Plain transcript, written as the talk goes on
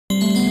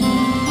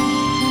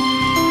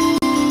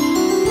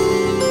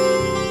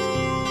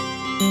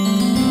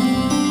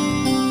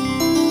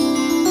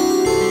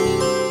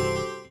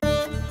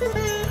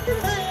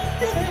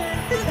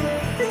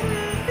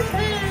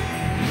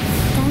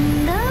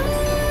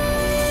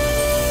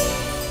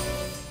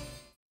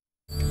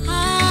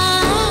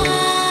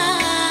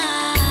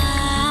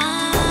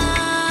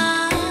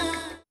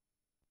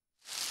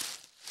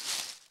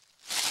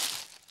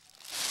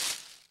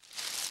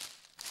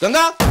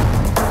கங்கா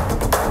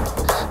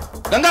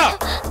கங்கா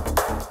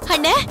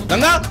அண்ணே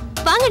கங்கா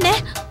வாங்க அண்ணே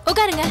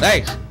உட்காருங்க.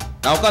 டேய்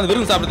நான் உட்கார்ந்து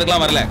விருந்து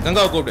சாப்பிடுறதுக்குலாம் வரல.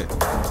 கங்காவை கூப்பிடு.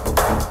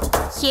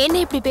 ஏன்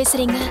இப்படி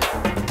பேசுறீங்க?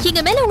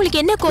 எங்க மேல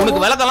உங்களுக்கு என்ன கோவம்?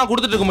 உனக்கு விளக்கெல்லாம்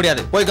கொடுத்துட்டு இருக்க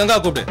முடியாது. போய்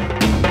கங்காவை கூப்பிடு.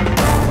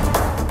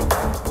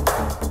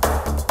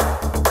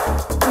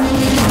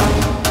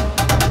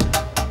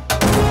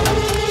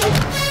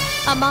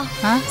 அம்மா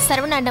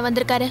சரவண அண்ணன்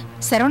வந்திருக்காரு.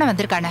 சரவண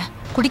வந்திருக்கானே?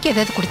 குடிக்க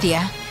ஏதாவது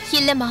குடுத்தியா?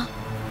 இல்லம்மா,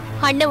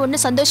 அண்ணன்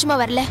ஒன்னும் சந்தோஷமா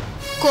வரல,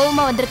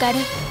 கோவமா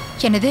வந்திருக்காரு.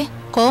 என்னது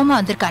கோவமா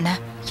வந்திருக்கானா?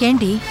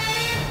 ஏண்டி?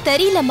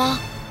 தெரியலம்மா,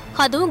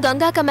 அதுவும்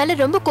கங்காக்க மேல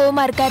ரொம்ப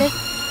கோவமா இருக்காரு.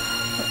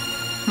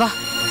 வா.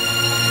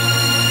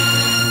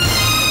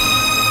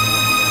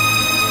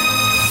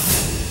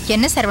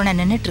 என்ன சரவணா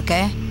நின்னுட்டு இருக்க?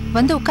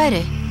 வந்து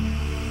உட்காரு.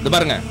 இது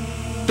பாருங்க,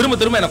 திரும்ப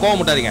திரும்ப என்ன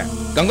கோவம் முட்டாதீங்க.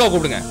 கங்காவை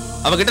கூப்பிடுங்க.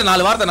 அவகிட்ட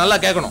 4 வார்த்தை நல்லா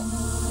கேட்கணும்.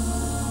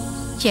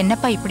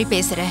 என்னப்பா இப்படி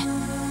பேசுற?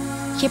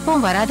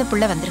 எப்பவும் வராத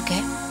புள்ள வந்திருக்க.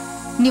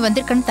 நீ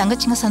வந்திருக்கன்னு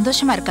தங்கச்சிங்க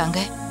சந்தோஷமா இருக்காங்க.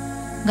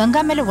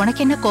 கங்கா மேல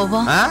உனக்கு என்ன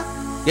கோவம்?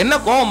 என்ன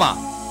கோவமா?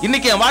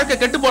 இன்னைக்கு என் வாழ்க்கை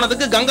கெட்டு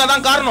போனதுக்கு கங்கா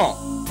தான் காரணம்.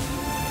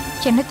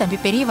 என்ன தம்பி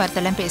பெரிய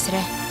வார்த்தைலாம் பேசுற?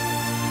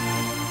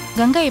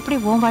 கங்கா எப்படி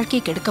உன்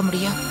வாழ்க்கையை கெடுக்க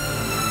முடியும்?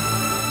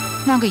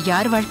 நாங்க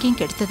யார் வாழ்க்கையும்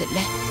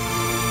கெடுத்ததில்லை.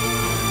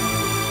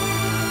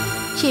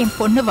 என்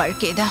பொண்ணு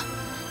வாழ்க்கையதான்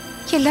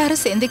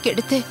எல்லாரும் சேர்ந்து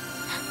கெடுத்து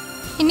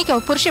இன்னைக்கு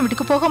அவ புருஷன்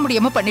வீட்டுக்கு போக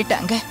முடியாம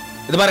பண்ணிட்டாங்க.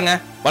 இது பாருங்க,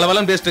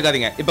 வளவளன்னு பேசிட்டு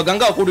இருக்காதீங்க. இப்ப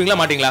கங்காவை கூடுவீங்களா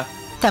மாட்டீங்களா?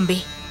 தம்பி,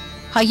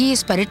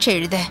 ஐஏஎஸ் பரீட்சை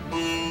எழுத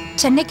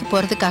சென்னைக்கு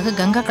போறதுக்காக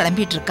கங்கா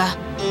கிளம்பிட்டு இருக்கா.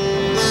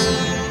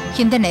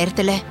 இந்த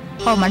நேரத்துல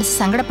அவ மனசு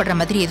சங்கடப்படுற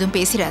மாதிரி எதுவும்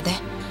பேசிராத.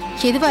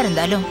 எதுவா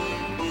இருந்தாலும்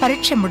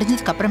பரீட்சை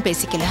முடிஞ்சதுக்கு அப்புறம்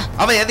பேசிக்கலாம்.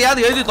 அவ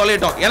எதையாவது எழுதி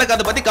தொலையட்டும், எனக்கு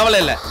அதை பத்தி கவலை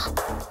இல்ல.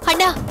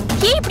 அண்ணா,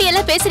 ஏன் இப்படி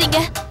எல்லாம் பேசுறீங்க?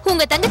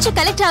 உங்க தங்கச்சி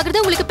கலெக்டர்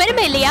ஆகுறது உங்களுக்கு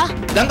பெருமை இல்லையா?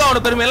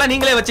 கங்காவோட பெருமை எல்லாம்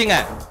நீங்களே வச்சீங்க.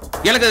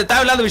 எனக்கு அது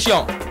தேவையில்லாத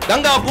விஷயம்.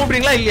 கங்காவை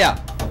கூப்பிடுறீங்களா இல்லையா?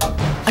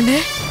 அண்ணே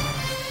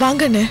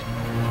வாங்க அண்ணே.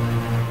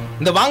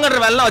 இந்த வாங்கன்ற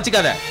வேலை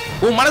வச்சுக்காத.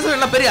 உன் மனசுல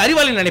என்ன பெரிய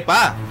அறிவாளி நினைப்பா?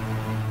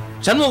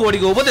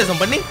 சண்முகோடிக்கு உபதேசம்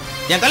பண்ணி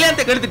என்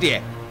கல்யாணத்தை கெடுத்துட்டியே.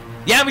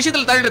 என்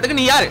விஷயத்துல தலையிடறதுக்கு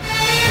நீ யாரு?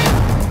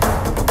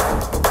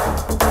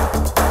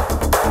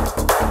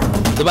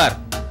 பார்,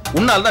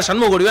 உன்னால்தான்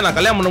சண்முகோடியை நான்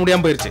கல்யாணம் பண்ண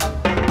முடியாம போயிருச்சு.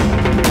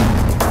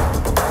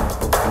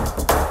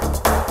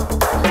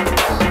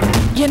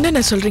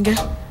 என்ன சொல்றீங்க?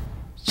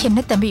 என்ன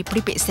தம்பி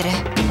இப்படி பேசுற?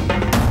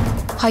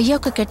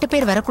 ஐயாவுக்கு கெட்ட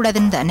பேர்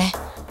வரக்கூடாதுன்னு தானே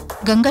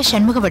கங்கா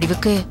சண்முக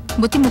வடிவுக்கு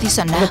புத்திமதி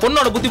சொன்ன.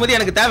 பொண்ணோட புத்திமதி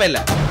எனக்கு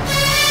தேவையில்லை.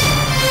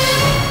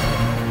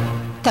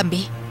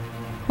 தம்பி,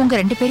 உங்க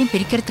 2 பேரையும்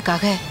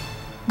பிரிக்கிறதுக்காக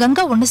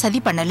கங்கா ஒண்ணு சதி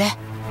பண்ணல.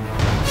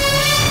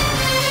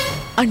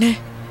 அண்ணே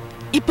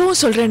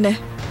இப்பவும் சொல்றேன்,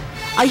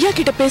 ஐயா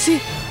கிட்ட பேசி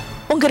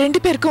உங்க 2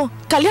 பேருக்கும்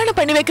கல்யாணம்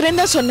பண்ணி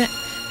வைக்கிறேன்னு தான் சொன்னேன்.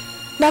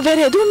 நான் வேற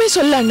எதுவுமே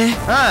சொல்ல அண்ணே.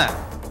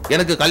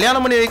 எனக்கு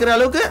கல்யாணம் பண்ணி வைக்கிற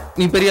அளவுக்கு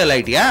நீ பெரிய ஆள்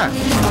ஆயிட்டியா?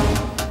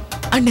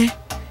 அண்ணே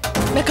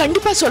நான்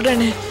கண்டிப்பா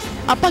சொல்றேன்,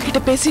 அப்பா கிட்ட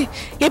பேசி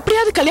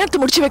எப்படியாவது கல்யாணத்தை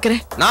முடிச்சு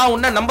வைக்கிறேன். நான்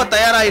உன்னை நம்ப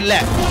தயாரா இல்ல.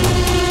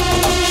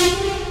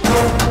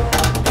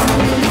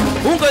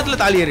 உன் கழுத்துல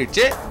தாலி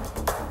ஏறிடுச்சு,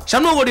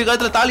 சண்முகோடி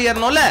கழுத்துல தாலி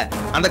ஏறணும்ல,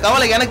 அந்த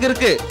கவலை எனக்கு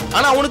இருக்கு.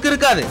 ஆனா உனக்கு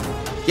இருக்காது.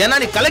 ஏன்னா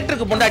நீ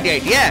கலெக்டருக்கு பொண்டாட்டி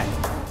ஆயிட்டிய.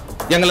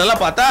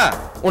 எங்களெல்லாம் பார்த்தா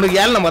உனக்கு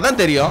ஏழனமா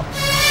தான் தெரியும்.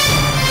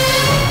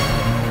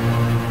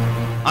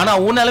 ஆனா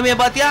உன் நிலைமைய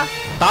பாத்தியா?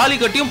 தாலி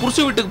கட்டியும் புருஷ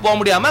வீட்டுக்கு போக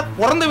முடியாம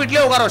பிறந்த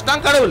வீட்லயே உட்கார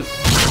வச்சிட்டான் கடவுள்.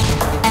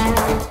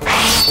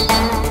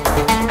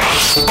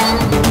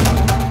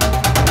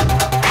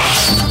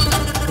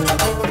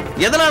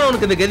 எதனால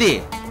உனக்கு இந்த கதி?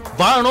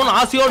 வாழணும்னு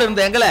ஆசையோடு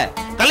இருந்த எங்களை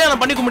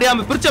கல்யாணம் பண்ணிக்க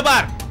முடியாம பிரிச்ச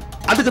பார்.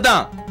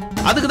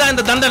 அதுக்குதான்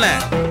இந்த தண்டனை.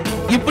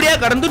 இப்படியே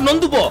கடந்து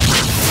நொந்து போ.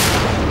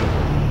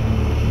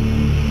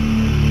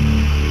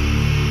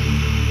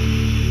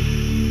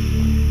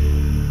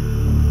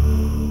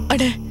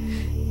 அட,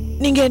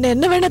 நீங்க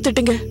என்ன வேணா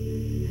திட்டுங்க,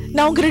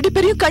 நான் உங்க 2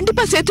 பேரையும்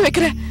கண்டிப்பா சேர்த்து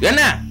வைக்கிறேன்.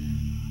 என்ன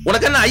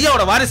உனக்கு என்ன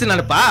ஐயாவோட வாரிசு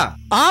நினைப்பா?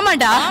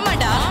 ஆமாண்டா.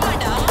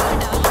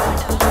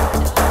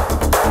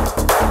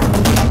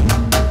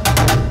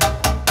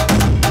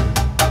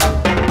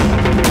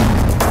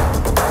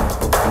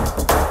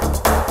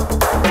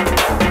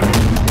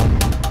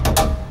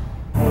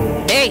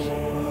 டேய்,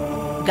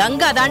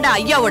 கங்கா தாண்டா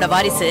ஐயாவோட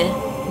வாரிசு.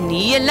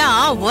 நீ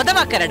எல்லாம்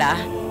உதவாக்கறடா.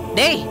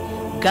 டேய்,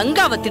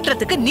 கங்காவை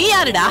திட்டுறதுக்கு நீ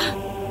யாருடா?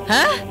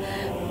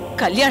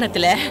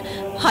 கல்யாணத்துல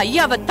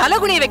ஐயாவை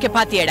தலகுனிய வைக்க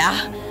பாத்தியடா.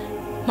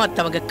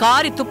 மத்தவங்க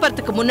காரி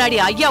துப்பறதுக்கு முன்னாடி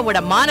ஐயாவோட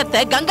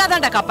மானத்தை கங்கா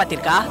தாண்டா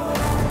காப்பாத்திருக்கா.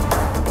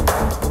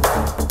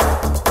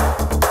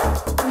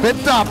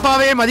 பெத்த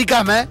அப்பாவே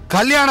மதிக்காம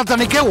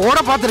கல்யாணத்தன்னைக்கே ஓட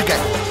பாத்திருக்க.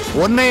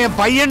 உன்னை என்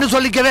பையன்னு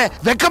சொல்லிக்கவே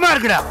வெக்கமா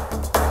இருக்குடா.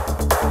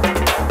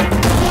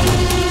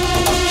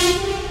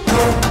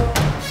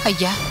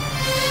 ஐயா,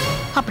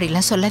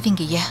 அப்படிலாம்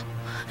சொல்லாதீங்க ஐயா.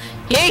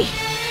 ஏய்,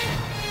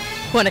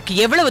 உனக்கு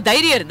எவ்வளவு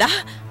தைரியம் இருந்தா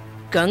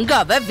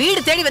கங்காவை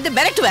வீடு தேடி வந்து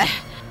மிரட்டுவ?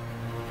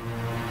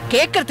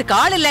 கேட்கறதுக்கு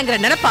ஆள் இல்லைங்கிற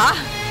நினைப்பா?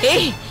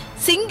 ஏய்,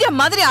 சிங்கம்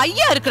மாதிரி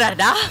ஐயா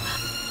இருக்கிறாருடா.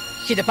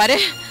 இத பாரு,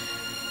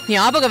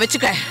 ஞாபகம்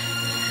வச்சுக்க.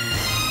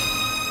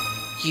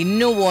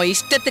 இன்னும் உன்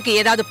இஷ்டத்துக்கு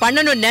ஏதாவது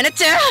பண்ணணும்னு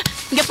நினைச்ச,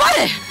 இங்க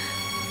பாரு,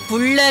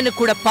 புள்ளன்னு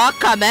கூட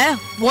பார்க்காம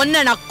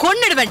உன்னை நான்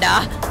கொன்னுடுவேன்டா.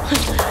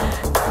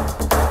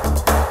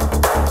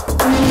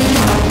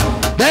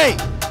 டேய்,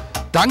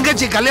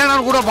 தங்கச்சி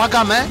கல்யாணம் கூட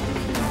பார்க்காம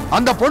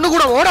அந்த பொண்ணு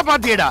கூட ஓட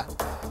பாத்தியடா.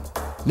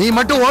 நீ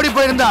மட்டும் ஓடி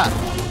போயிருந்தா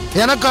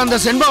எனக்கு அந்த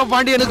செண்பக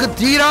பாண்டியனுக்கு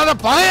தீராத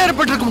பகை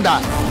ஏற்பட்டிருக்கும்டா.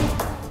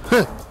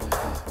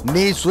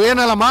 நீ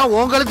சுயநலமா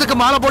உங்களுக்கு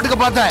மாலை போட்டுக்க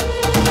பார்த்த.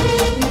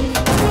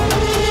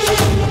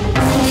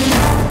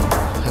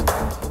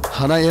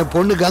 ஆனா என்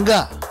பொண்ணு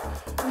கங்கா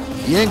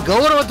என்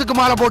கௌரவத்துக்கு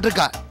மாலை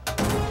போட்டிருக்கா.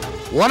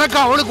 உனக்கு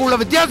அவளுக்கு உள்ள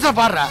வித்தியாசம்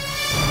பாடுற.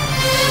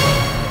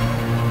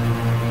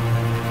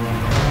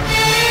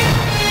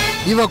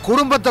 இவ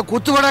குடும்பத்தை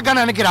குத்துவடக்கா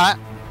நினைக்கிறா,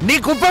 நீ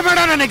குப்பை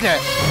மேடா நினைக்கிற.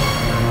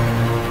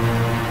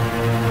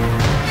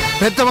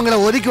 பெத்தவங்களை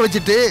ஒதுக்கி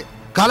வச்சுட்டு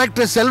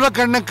கலெக்டர்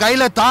செல்வக்கண்ணன்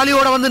கையில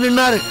தாலியோட வந்து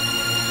நின்னாரு.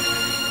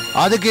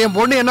 அதுக்கு என்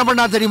பொண்ணு என்ன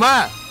பண்ணா தெரியுமா?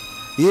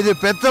 இது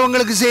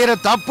பெத்தவங்களுக்கு செய்யற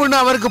தப்புன்னு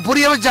அவருக்கு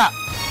புரிய வச்சா.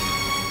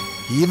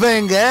 இவ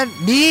எங்க,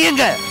 நீ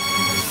எங்க?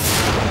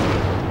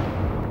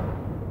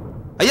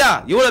 ஐயா,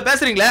 இவ்வளவு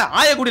பேசுறீங்களே,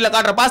 ஆயக்குடியில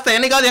காட்டுற பாஸ்தா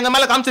என்னைக்காவது எங்க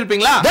மேல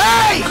காமிச்சிருப்பீங்களா?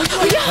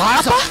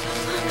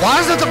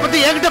 பாசத்தை பத்தி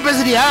என்கிட்ட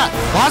பேசுறியா?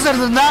 பாசம்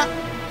இருந்தா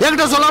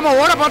என்கிட்ட சொல்லாம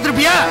ஓட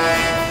பாத்திருப்பியா?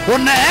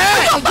 ஒண்ணு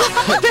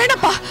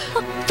வேணப்பா,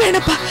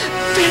 வேணப்பா,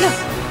 வேணாம்.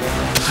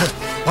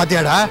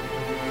 பாத்தியாடா,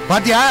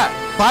 பாத்தியா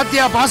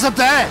பாத்தியா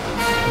பாசத்தை?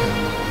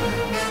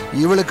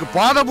 இவளுக்கு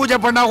பாத பூஜை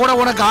பண்ணா கூட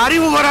உனக்கு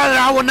அறிவு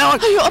வராதுடா.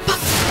 ஐயோ அப்பா,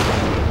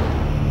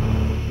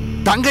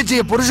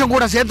 தங்கச்சியை புருஷன்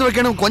கூட சேர்த்து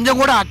வைக்கணும் கொஞ்சம்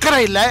கூட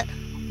அக்கறை இல்ல.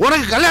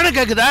 உனக்கு கல்யாணம்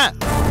கேக்குதா?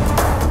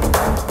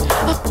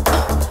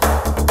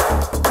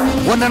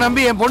 உன்னை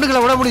நம்பி என் பொண்ணுகளை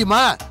விட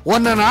முடியுமா?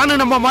 உன்னை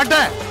நானும் நம்ப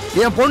மாட்டேன்,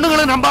 என்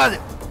பொண்ணுங்களும் நம்பாது.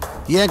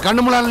 என்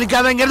கண்ணு முன்னால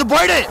நிக்காத, இங்க இருந்து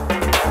போயிடு.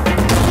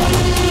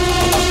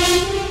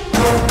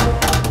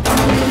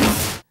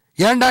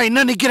 ஏண்டா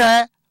இன்னும் நிக்கிற?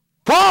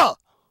 போ.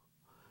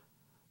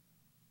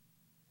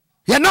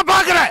 என்ன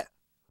பாக்குற?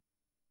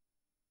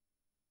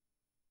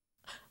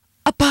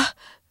 அப்பா,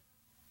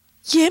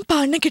 ஏன்பா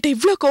அண்ணன் கிட்ட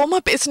இவ்ளோ கோவமா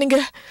பேசுனீங்க?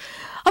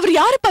 அவர்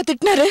யாருப்பா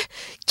திட்டினாரு?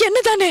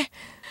 என்னதானே?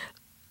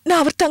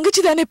 நான் அவர்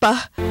தங்கச்சி தானேப்பா.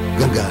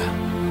 கங்கா,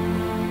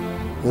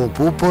 உன்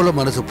பூ போல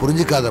மனசு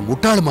புரிஞ்சுக்காத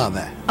முட்டாளுமா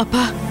அவன்.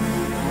 அப்பா,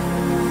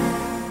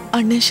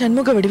 அண்ணன்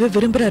சண்முக வடிவை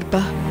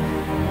விரும்புறாருப்பா.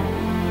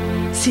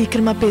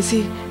 சீக்கிரமா பேசி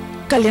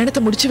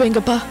கல்யாணத்தை முடிச்சு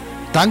வைங்கப்பா.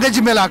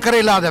 தங்கச்சி மேல அக்கறை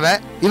இல்லாதவ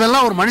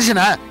இவெல்லாம் ஒரு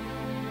மனுஷனா?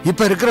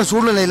 இப்ப இருக்கிற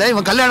சூழ்நிலையில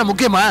இவன் கல்யாணம்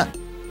முக்கியமா?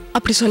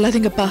 அப்படி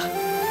சொல்லாதீங்கப்பா.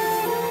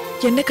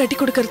 என்ன கட்டி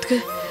கொடுக்கறதுக்கு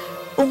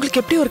உங்களுக்கு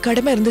எப்படி ஒரு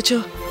கடமை இருந்துச்சோ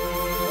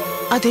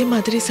அதே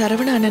மாதிரி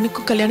சரவண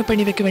அண்ணனுக்கும் கல்யாணம்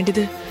பண்ணி வைக்க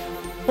வேண்டியது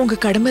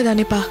உங்க கடமை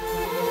தானேப்பா.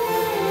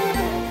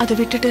 அதை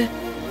விட்டுட்டு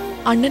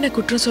அண்ணனை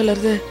குற்றம்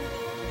சொல்றது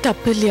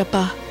தப்பு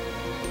இல்லையாப்பா.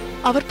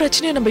 அவர்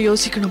பிரச்சனையை நம்ம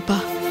யோசிக்கணும்ப்பா.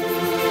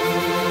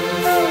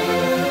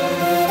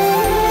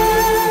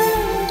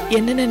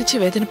 என்ன நினைச்சு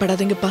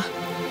வேதனைப்படாதீங்கப்பா.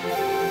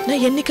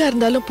 நான் என்னைக்கா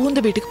இருந்தாலும் பூந்த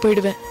வீட்டுக்கு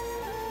போயிடுவேன்.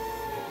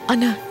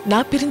 ஆனா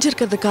நான்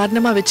பிரிஞ்சிருக்கிறது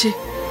காரணமா வச்சு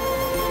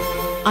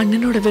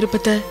அண்ணனோட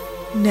விருப்பத்தை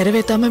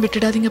நிறைவேற்றாம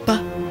விட்டுடாதீங்கப்பா.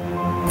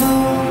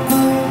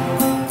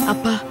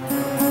 அப்பா,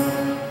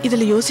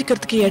 இதுல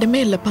யோசிக்கிறதுக்கு இடமே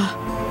இல்லப்பா.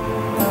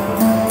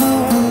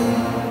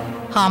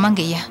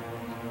 ஆமாங்க ஐயா,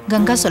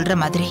 கங்கா சொல்ற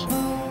மாதிரி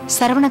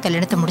சரவண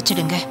கல்யாணத்தை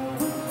முடிச்சிடுங்க.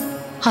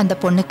 அந்த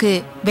பொண்ணுக்கு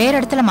வேற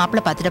இடத்துல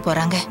மாப்பிள்ளை பார்த்துட்டு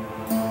போறாங்க.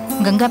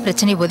 கங்கா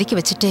பிரச்சனையை ஒதுக்கி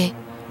வச்சுட்டு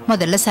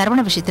முதல்ல சரவண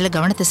விஷயத்துல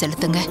கவனத்தை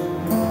செலுத்துங்க.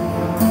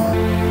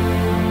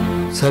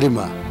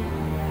 சரிம்மா,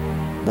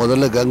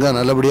 முதல்ல கங்கா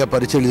நல்லபடியா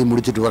பரீட்சை எழுதி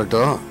முடிச்சிட்டு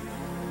வரட்டும்,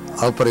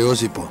 அப்புறம்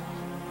யோசிப்போம்.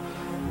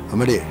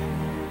 அம்மாடி,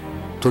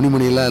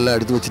 துணிமணி எல்லாம்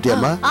எடுத்து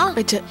வச்சிட்டியாமா?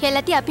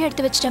 எல்லாத்தையும் அப்பயே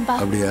எடுத்து வச்சிட்டேன்பா.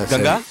 அப்படியா?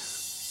 கங்கா,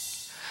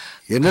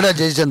 என்னடா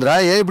ஜெயச்சந்திரா,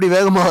 ஏன் இப்படி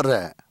வேகமா வர்ற?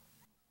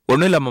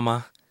 ஒண்ணும் இல்ல மாமா,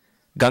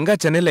 கங்கா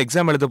சென்னையில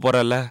எக்ஸாம் எழுத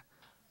போறல,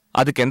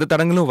 அதுக்கு எந்த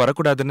தடங்களும்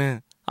வரக்கூடாதுன்னு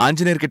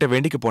ஆஞ்சநேயர் கிட்ட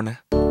வேண்டிக்க போனேன்.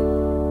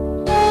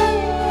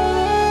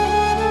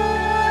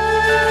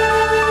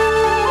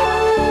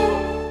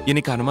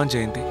 இன்னைக்கு ஹனுமான்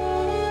ஜெயந்தி,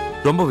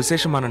 ரொம்ப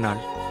விசேஷமான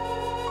நாள்.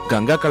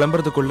 கங்கா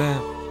கிளம்புறதுக்குள்ள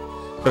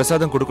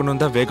பிரசாதம்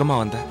கொடுக்கணும் தான் வேகமா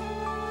வந்தேன்.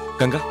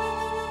 கங்கா,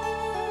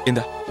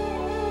 இந்த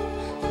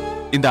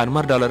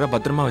 $100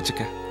 பத்திரமா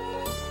வச்சுக்க.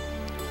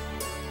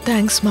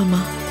 தேங்க்ஸ்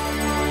மாமா.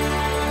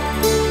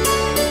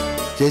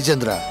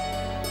 ஜெயச்சந்திரா,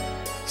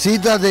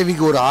 சீதா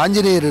தேவிக்கு ஒரு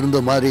ஆஞ்சநேயர்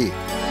இருந்த மாதிரி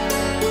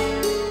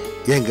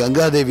என்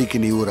கங்கா தேவிக்கு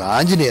நீ ஒரு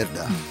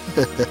ஆஞ்சநேயர்டா.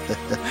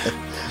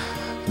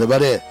 இந்த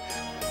பாரு,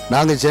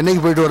 நாங்க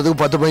சென்னைக்கு போயிட்டு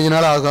வரதுக்கு 10-15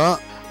 நாள் ஆகும்.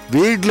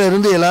 வீட்டுல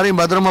இருந்து எல்லாரையும்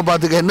பத்திரமா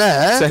பாத்துக்க. என்ன?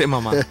 சரி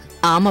மாமா.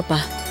 ஆமாப்பா,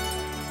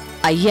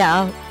 ஐயா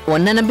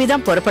உன்னை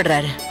நம்பிதான்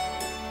புறப்படுறாரு.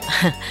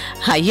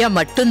 ஐயா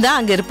மட்டும்தான்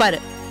அங்க இருப்பாரு.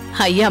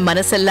 ஐயா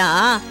மனசெல்லாம்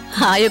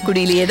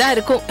ஆயக்குடியிலேயே தான்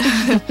இருக்கும்.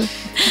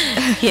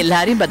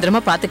 எல்லாரையும்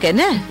பத்திரமா பாத்துக்க.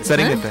 என்ன?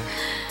 சரிங்க.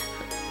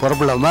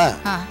 புறப்படலாமா?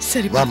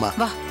 சரி வாமா.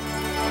 வா.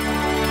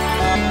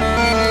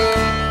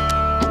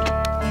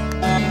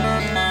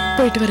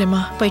 போயிட்டு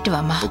வரேம்மா. போயிட்டு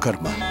வாமா.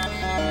 உட்காருமா.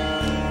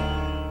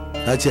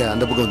 ஆச்சே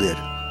அந்த பக்கம் வந்து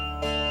ஏறு.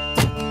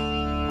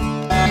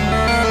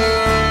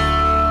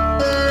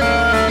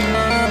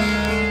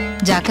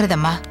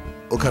 ஜாக்கிரதம்மா.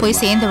 போய்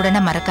சேர்ந்த உடனே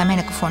மறக்காம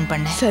எனக்கு ஃபோன்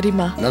பண்ணு.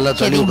 சரிம்மா. நல்லா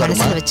தள்ளி எதையும்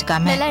உட்காருமா. மனசுல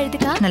வச்சுக்காம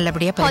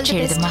நல்லபடியா பரீட்சை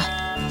எழுதுமா.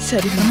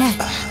 சரிம்மா.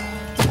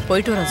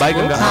 போயிட்டு வரோம். பாய்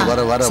கங்கா.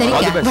 வர வர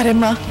சரிக்கா.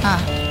 வரேம்மா.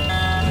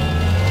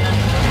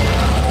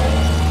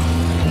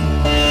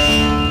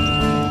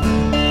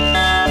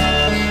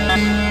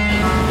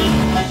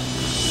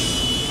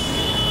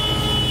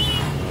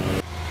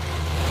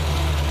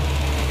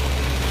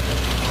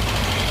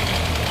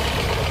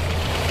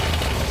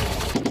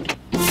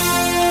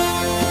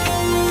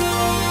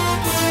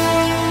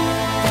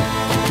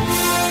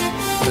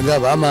 கங்கா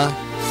வாமா.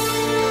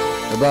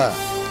 எப்பா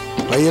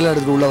பையெல்லாம்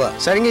எடுத்துட்டு உள்ளவா.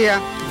 சரிங்கய்யா.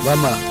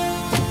 வாமா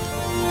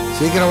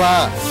சீக்கிரம் வா.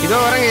 இதோ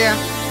வரேங்கய்யா.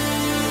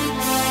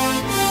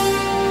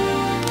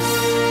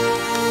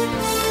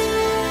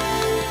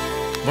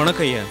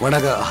 வணக்கம் ஐயா.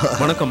 வணக்கம்.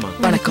 வணக்கம்மா.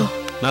 வணக்கம்.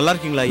 நல்லா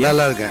இருக்கீங்களா ஐயா?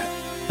 நல்லா இருக்கேன்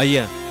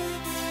ஐயா,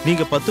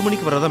 நீங்க 10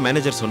 மணிக்கு வரதா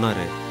மேனேஜர்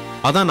சொன்னாரு.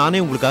 அதான்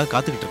நானே உங்களுக்காக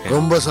காத்துக்கிட்டு இருக்கேன்.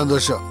 ரொம்ப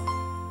சந்தோஷம்.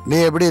 நீ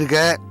எப்படி இருக்க?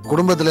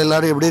 குடும்பத்துல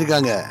எல்லாரும் எப்படி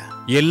இருக்காங்க?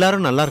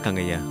 எல்லாரும் நல்லா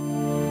இருக்காங்க ஐயா.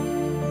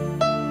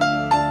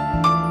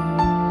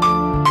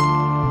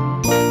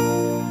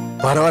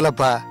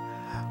 பரவாயில்லப்பா.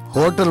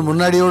 ஹோட்டல்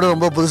முன்னாடியோட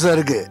ரொம்ப புதுசா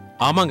இருக்கு.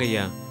 ஆமாங்க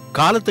ஐயா,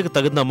 காலத்துக்கு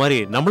தகுந்த மாதிரி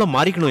நம்மளும்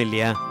மாறிக்கணும்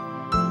இல்லையா?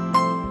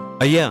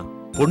 ஐயா,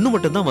 பொண்ணு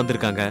மட்டும் தான்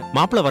வந்திருக்காங்க,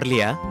 மாப்பிள்ள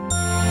வரலையா?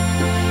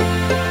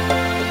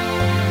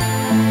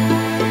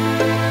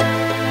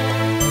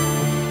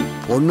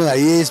 பொண்ணு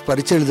ஐஏஎஸ்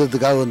பரீட்சை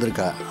எழுதுறதுக்காக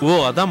வந்திருக்கா. ஓ,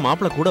 அதான்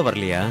மாப்பிள்ள கூட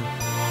வரலையா?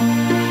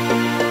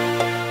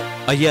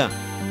 ஐயா,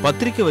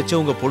 பத்திரிக்கை வச்ச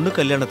உங்க பொண்ணு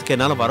கல்யாணத்துக்கு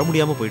என்னால வர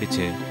முடியாம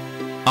போயிடுச்சு.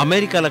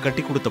 அமெரிக்கால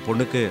கட்டி கொடுத்த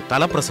பொண்ணுக்கு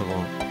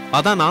தலைப்பிரசவம்.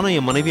 அதான் நானும்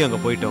என் மனைவி அங்க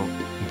போயிட்டோம்.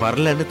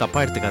 வரலன்னு தப்பா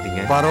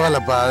எடுத்துக்காதீங்க.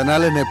 பரவாயில்லப்பா.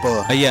 அதனால என்ன இப்போ?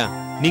 ஐயா,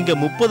 நீங்க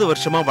 30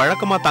 வருஷமா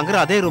வழக்கமா தங்குற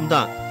அதே ரூம்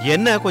தான்.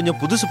 என்ன கொஞ்சம்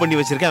புதுசு பண்ணி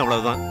வச்சிருக்கேன்,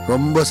 அவ்வளவுதான்.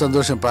 ரொம்ப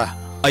சந்தோஷம்ப்பா.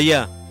 ஐயா,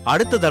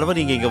 அடுத்த தடவை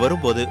நீங்க இங்க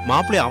வரும்போது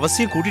மாப்பிள்ளைய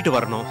அவசியம் கூட்டிட்டு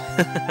வரணும்.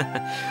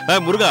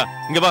 முருகா,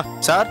 இங்க வா.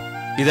 சார்,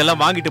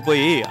 இதெல்லாம் வாங்கிட்டு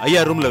போய்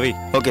ஐயா ரூம்ல வை.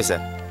 Okay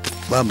sir.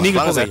 வாமா. நீங்க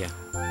வாங்க போங்க சார். ஐயா.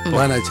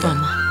 வானாச்சு.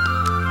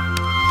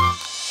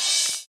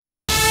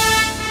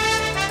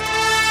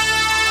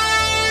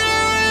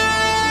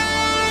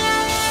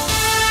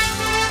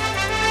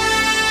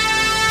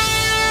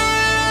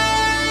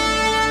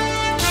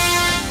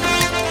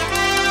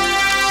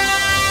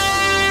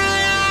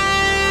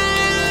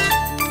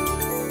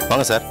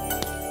 வாங்க சார்.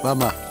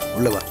 வாமா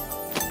உள்ள வா.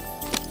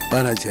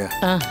 வானாச்சு.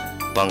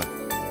 வாங்க.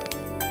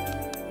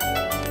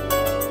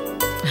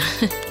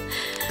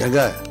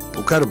 கங்கா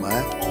உட்காருமா.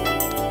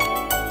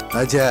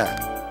 ஆச்சா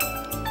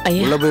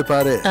உள்ள போய்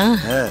பாரு.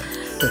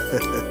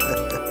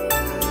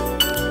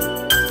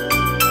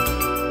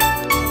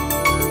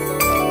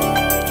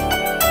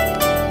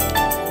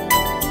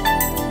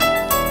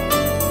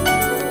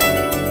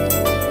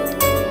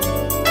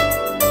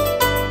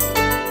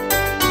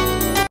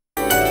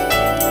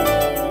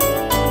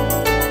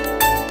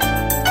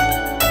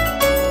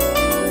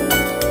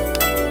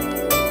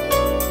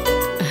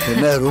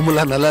 என்ன ரூம்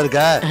எல்லாம் நல்லா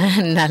இருக்கா?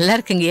 நல்லா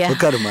இருக்குங்கய்யா.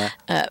 உட்காருமா.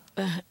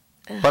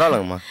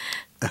 பரவாயில்லங்கம்மா.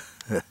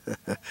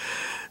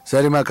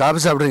 சரிம்மா, காபி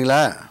சாப்பிடுறீங்களா?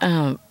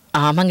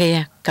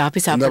 ஆமாங்கய்யா, காபி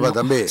இந்தாப்பா சாப்பிடுறோம்.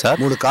 தம்பி,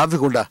 3 காபி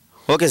கொண்டா.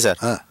 Okay sir.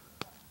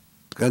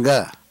 கங்கா,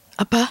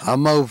 அப்பா.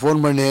 அம்மாவுக்கு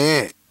ஃபோன் பண்ணி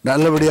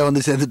நல்லபடியா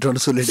வந்து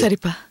சேர்ந்துட்டோன்னு சொல்லிடு.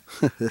 சரிப்பா.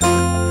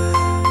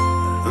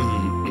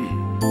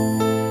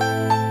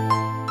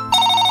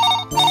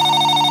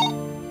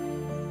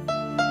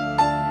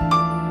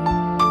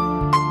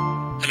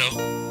 ஹலோ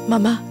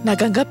மாமா, நான்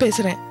கங்கா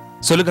பேசுறேன்.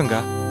 சொல்லு கங்கா.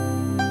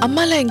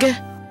 அம்மாலாம் எங்க?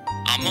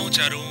 அம்மாவும்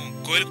சாரும்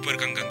கோயிலுக்கு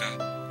போயிருக்காங்க கங்கா.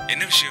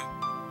 என்ன விஷயம்?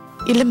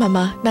 இல்ல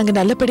மாமா, நாங்க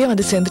நல்லபடியா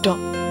வந்து சேர்ந்துட்டோம்.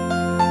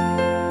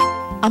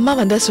 அம்மா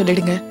வந்தா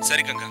சொல்லிடுங்க.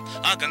 சரி கங்கா.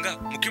 கங்கா,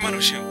 முக்கியமான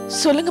விஷயம்.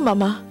 சொல்லுங்க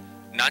மாமா.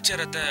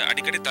 நாச்சியாரத்தை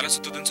அடிக்கடி தலை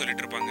சுத்துதுன்னு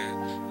சொல்லிட்டு இருப்பாங்க.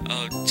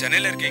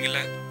 சென்னையில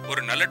இருக்கீங்கல்ல,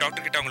 ஒரு நல்ல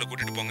டாக்டர் கிட்ட அவங்களை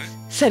கூட்டிட்டு போங்க.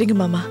 சரிங்க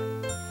மாமா.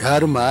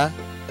 யாருமா?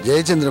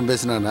 ஜெயச்சந்திரன்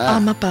பேசினானா?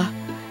 ஆமாப்பா,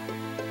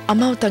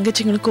 அம்மாவும்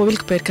தங்கச்சிங்களும்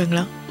கோவிலுக்கு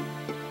போயிருக்காங்களாம்.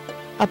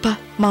 அப்பா,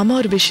 மாமா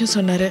ஒரு விஷயம்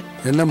சொன்னாரு.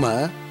 என்னம்மா?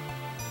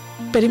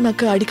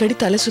 பெரியம்மாக்கு அடிக்கடி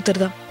தலை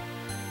சுத்துறதா.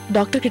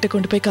 டாக்டர் கிட்ட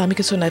கொண்டு போய்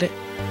காமிக்க சொன்னாரு.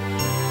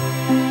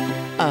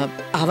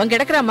 அவன்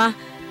கிடக்குறாமா.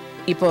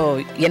 இப்போ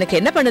எனக்கு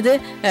என்ன பண்ணுது?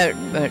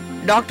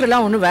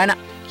 டாக்டர்லாம் ஒண்ணும்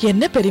வேணாம்.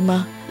 என்ன பெரியம்மா,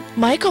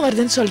 மயக்கம்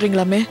வருதுன்னு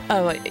சொல்றீங்களாமே?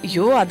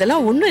 ஐயோ,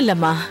 அதெல்லாம் ஒண்ணும்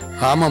இல்லம்மா.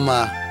 ஆமாம்மா,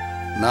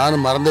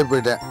 நானும் மறந்தே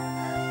போயிட்டேன்.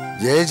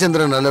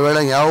 ஜெயச்சந்திரன் நல்ல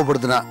வேளை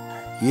ஞாபகப்படுத்தினா.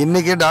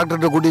 இன்னைக்கே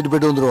டாக்டர்கிட்ட கூட்டிட்டு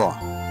போயிட்டு வந்துருவோம்.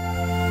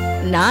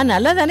 நான்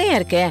நல்லா தானே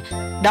இருக்கேன்.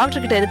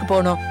 டாக்டர் கிட்ட எதுக்கு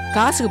போகணும்?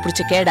 காசுக்கு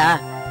பிடிச்ச கேடா?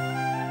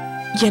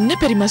 என்ன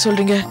பெரியம்மா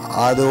சொல்றீங்க?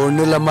 அது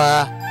ஒண்ணு இல்லம்மா,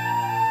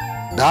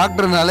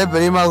 டாக்டர்னாலே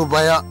பெரியம்மாவுக்கு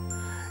பயம்.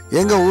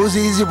 எங்க ஊசி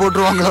ஈசி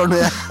போட்டுருவாங்களோன்னு.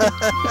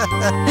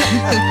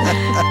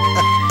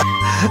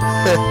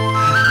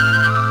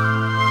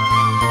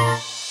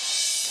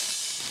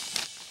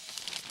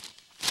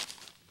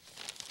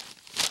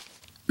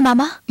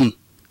 மாமா,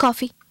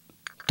 காஃபி.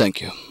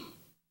 தேங்க்யூ.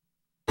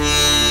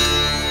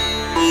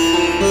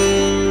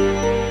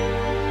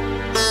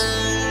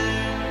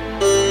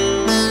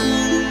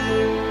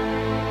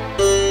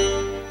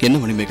 என்ன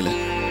மணிமேகலை?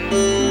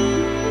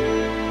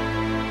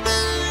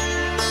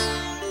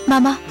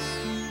 மாமா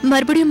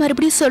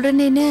மறுபடியும்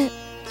சொல்றேன்னு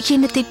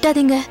என்ன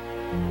திட்டாதீங்க.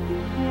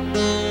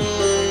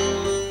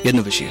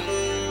 என்ன விஷயம்?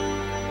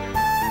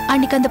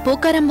 அன்னைக்கு அந்த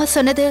போக்காரம்மா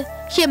சொன்னது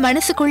என்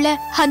மனசுக்குள்ள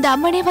அந்த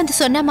அம்மனே வந்து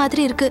சொன்ன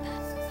மாதிரி இருக்கு.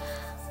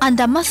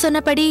 அந்த அம்மா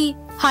சொன்னபடி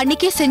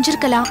அன்னைக்கே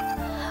செஞ்சிருக்கலாம்.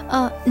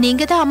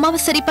 நீங்க தான் அம்மாவை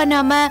சரி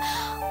பண்ணாம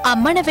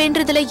அம்மனை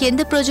வேண்டதுல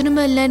எந்த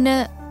பிரயோஜனமும் இல்லைன்னு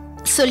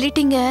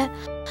சொல்லிட்டீங்க.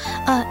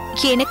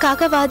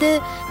 எனக்காகவாது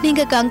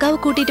நீங்க கங்காவை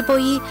கூட்டிட்டு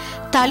போய்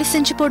தாலி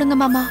செஞ்சு போடுங்க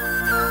மாமா.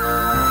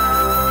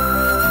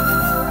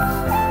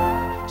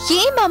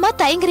 ஏன் மாமா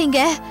தயங்குறீங்க?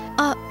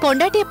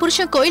 பொண்டாட்டிய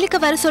புருஷன் கோயிலுக்கு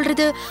வர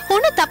சொல்றது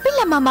ஒன்னும்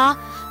தப்பில்ல மாமா.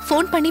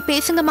 போன் பண்ணி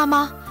பேசுங்க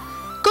மாமா.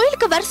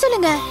 கோயிலுக்கு வர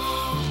சொல்லுங்க.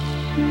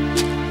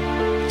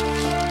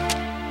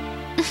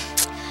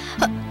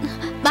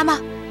 மாமா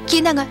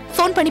கீந்தாங்க,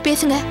 போன் பண்ணி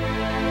பேசுங்க.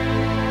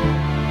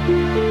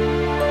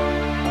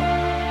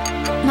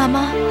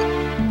 மாமா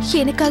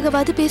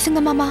எனக்காகவாது பேசுங்க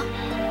மாமா.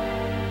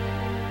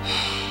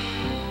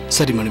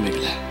 சரி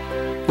மணிமேகலை,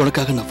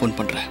 உனக்காக நான் போன்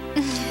பண்றேன்.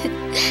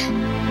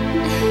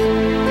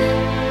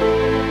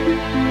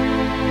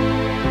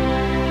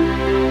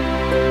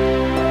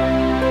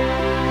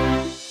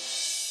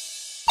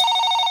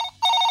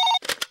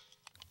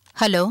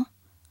 ஹலோ,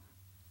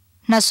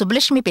 நான்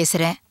சுப்புலட்சுமி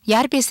பேசுறேன்.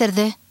 யார்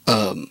பேசுறது?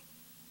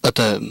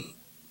 அத்தை,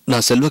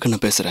 நான்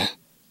செல்வக்கண்ணன் பேசுறேன்.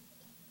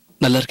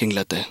 நல்லா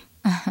இருக்கீங்களா அத்தை?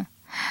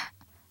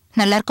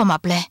 நல்லா இருக்கோம்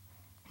மாப்பிள்ள.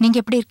 நீங்க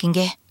எப்படி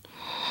இருக்கீங்க?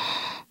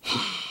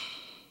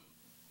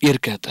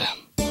 இருக்கேன் அத்தை.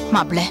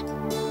 மாப்பிள்ள,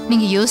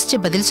 நீங்க யோசிச்ச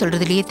பதில்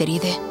சொல்றதுலயே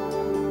தெரியுது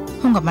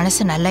உங்க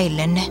மனசு நல்லா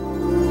இல்லைன்னு.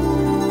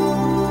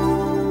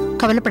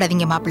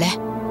 கவலைப்படாதீங்க மாப்பிள்ள.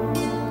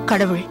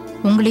 கடவுள்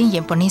உங்களையும்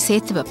என் பொண்ணையும்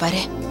சேர்த்து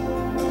வைப்பாரு.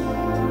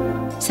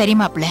 சரி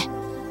மாப்பிள்ள,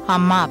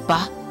 அம்மா அப்பா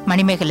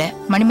மணிமேகலை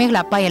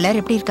அப்பா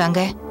எல்லாரும் எப்படி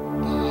இருக்காங்க?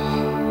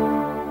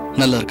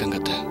 நல்லா இருக்காங்க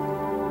அத்தை.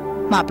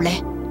 மாப்பிள்ள,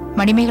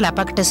 மணிமேகலை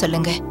அப்பா கிட்ட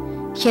சொல்லுங்க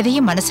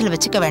எதையும் மனசுல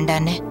வச்சுக்க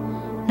வேண்டான்னு.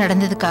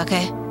 நடந்ததுக்காக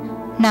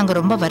நாங்க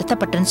ரொம்ப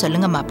வருத்தப்பட்டோன்னு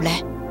சொல்லுங்க மாப்பிள்ள.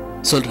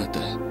 சொல்றேன்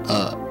அத்தை.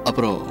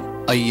 அப்புறம்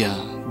ஐயா,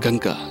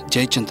 கங்கா,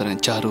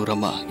 ஜெயச்சந்திரன், சாரு,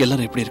 ரமா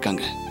எல்லாரும் எப்படி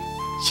இருக்காங்க?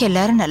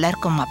 எல்லாரும் நல்லா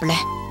இருக்கும் மாப்பிள்ள.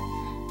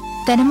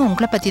 தினமும்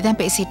உங்களை பத்தி தான்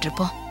பேசிட்டு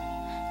இருப்போம்.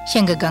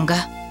 எங்க கங்கா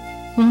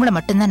உங்களை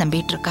மட்டும்தான்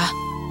நம்பிட்டு இருக்கா.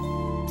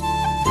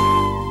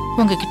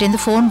 உங்ககிட்ட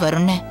இருந்து போன்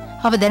வரும்னு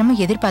அவ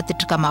தினமும்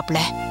எதிர்பார்த்துட்டு இருக்கா மாப்பிள்ள.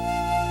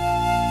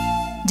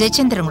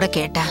 ஜெயச்சந்திரன் கூட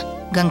கேட்டா,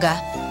 கங்கா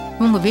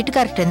உங்க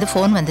வீட்டுக்காரர்கிட்ட இருந்து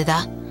போன் வந்ததா?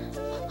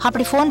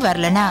 அப்படி போன்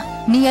வரலனா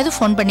நீ எது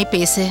போன் பண்ணி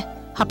பேசு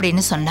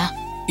அப்படின்னு சொன்னா.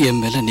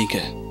 என் மேல நீங்க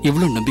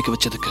இவ்வளவு நம்பிக்கை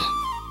வச்சதுக்கு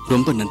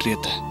ரொம்ப நன்றி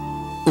அத்தை.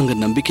 உங்க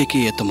நம்பிக்கைக்கு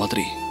ஏத்த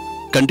மாதிரி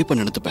கண்டிப்பா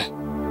நடந்துப்பேன்.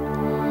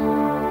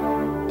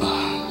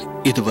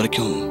 இது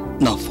வரைக்கும்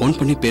நான் போன்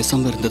பண்ணி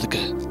பேசாம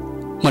இருந்ததுக்கு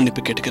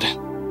மன்னிப்பு கேட்டுக்கிறேன்.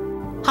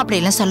 அப்படி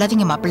எல்லாம்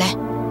சொல்லாதீங்க மாப்பிள்ள.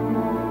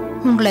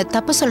 உங்களை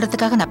தப்பு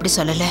சொல்றதுக்காக நான் அப்படி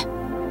சொல்லல.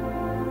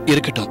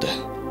 இருக்கட்டும் அத்தை.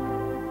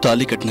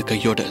 தாலி கட்டின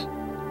கையோட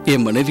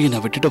என் மனைவியை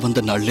நான் விட்டுட்டு வந்த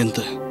நாள்ல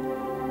இருந்து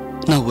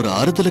நான் ஒரு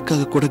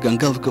ஆறுதலுக்காக கூட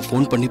கங்காவுக்கு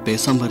போன் பண்ணி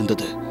பேசாம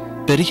இருந்தது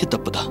பெரிய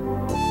தப்புதான்.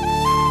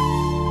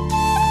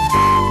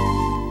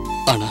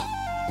 ஆனா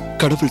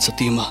கடவுள்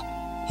சத்தியமா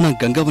நான்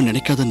கங்காவை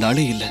நினைக்காத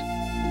நாளே இல்லை.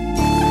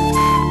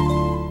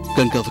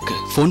 கங்காவுக்கு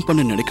போன்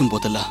பண்ண நினைக்கும்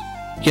போதெல்லாம்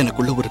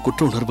எனக்குள்ள ஒரு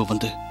குற்ற உணர்வு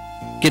வந்து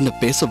என்ன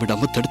பேச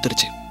விடாம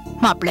தடுத்துருச்சு.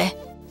 மாப்பிள்ள,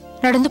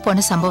 நடந்து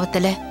போன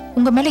சம்பவத்துல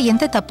உங்க மேல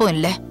எந்த தப்பும்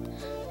இல்ல.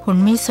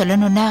 உண்மையை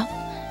சொல்லணும்னா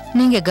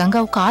நீங்க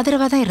கங்காவுக்கு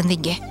ஆதரவா தான்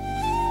இருந்தீங்க.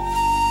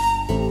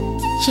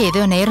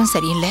 ஏதோ நேரம்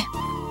சரியில்லை,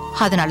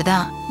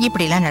 அதனாலதான்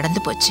இப்படி எல்லாம் நடந்து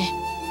போச்சு.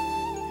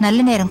 நல்ல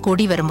நேரம்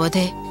கூடி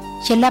வரும்போது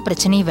எல்லா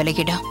பிரச்சனையும்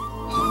விலகிடும்.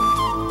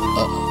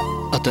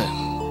 அத்தை,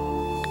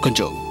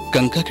 கொஞ்சம்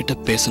கங்கா கிட்ட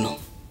பேசணும்.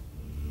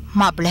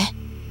 மாப்பிள்ள,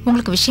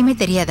 உங்களுக்கு விஷயமே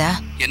தெரியாதா?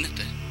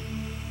 என்னது?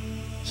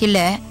 இல்ல,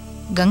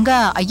 கங்கா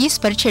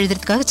ஐஏஎஸ் பரீட்சை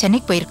எழுதுறதுக்காக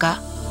சென்னைக்கு போயிருக்கா.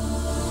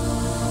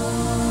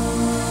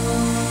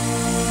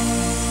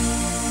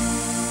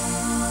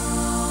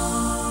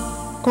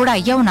 கூட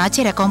ஐயாவும்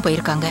நாச்சியர் அக்காவும்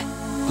போயிருக்காங்க.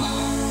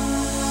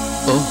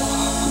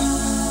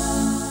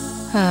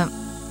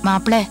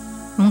 மாப்பிள்ள,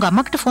 உங்க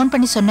அம்மா கிட்ட போன்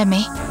பண்ணி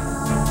சொன்னமே.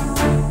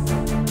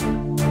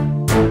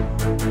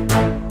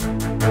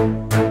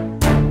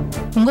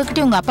 உங்ககிட்ட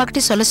உங்க அப்பா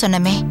கிட்ட சொல்ல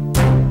சொன்னமே.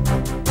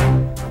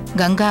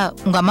 கங்கா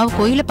உங்க அம்மாவை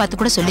கோயில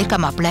பார்த்து கூட சொல்லிருக்கா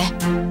மாப்பிள்ள.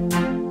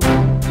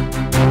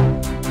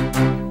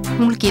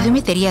 உங்களுக்கு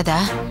எதுவுமே தெரியாதா?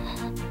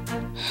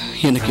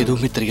 எனக்கு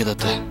எதுவுமே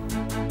தெரியாதா?